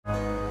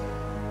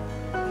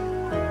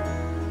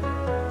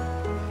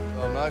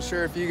not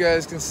sure if you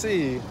guys can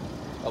see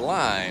a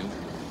line.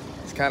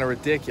 It's kind of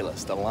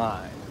ridiculous, the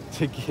line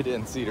to get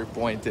in Cedar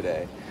Point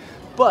today.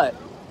 But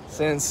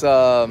since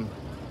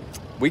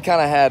we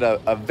kind of had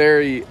a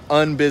very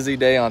unbusy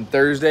day on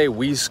Thursday,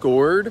 we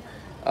scored.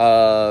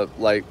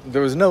 Like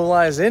there was no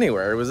lines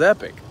anywhere. It was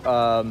epic.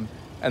 And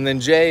then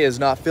Jay is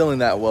not feeling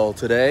that well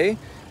today.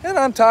 And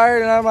I'm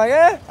tired and I'm like,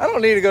 I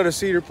don't need to go to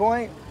Cedar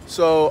Point.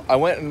 So I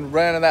went and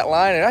ran in that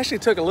line. It actually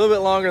took a little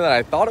bit longer than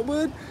I thought it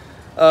would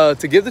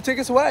to give the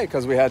tickets away,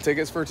 because we had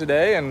tickets for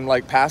today and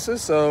like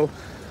passes. So,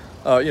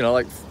 you know,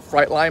 like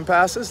Fright Line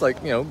passes,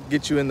 like, you know,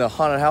 get you in the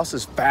haunted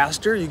houses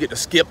faster. You get to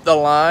skip the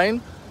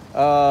line.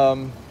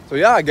 So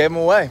yeah, I gave them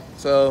away.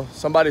 So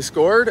somebody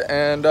scored,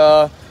 and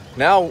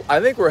now I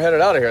think we're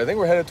headed out of here. I think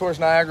we're headed towards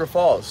Niagara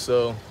Falls.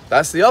 So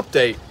that's the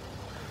update.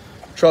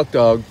 Truck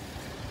dog.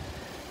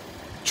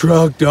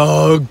 Truck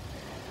dog.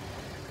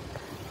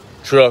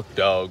 Truck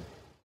dog.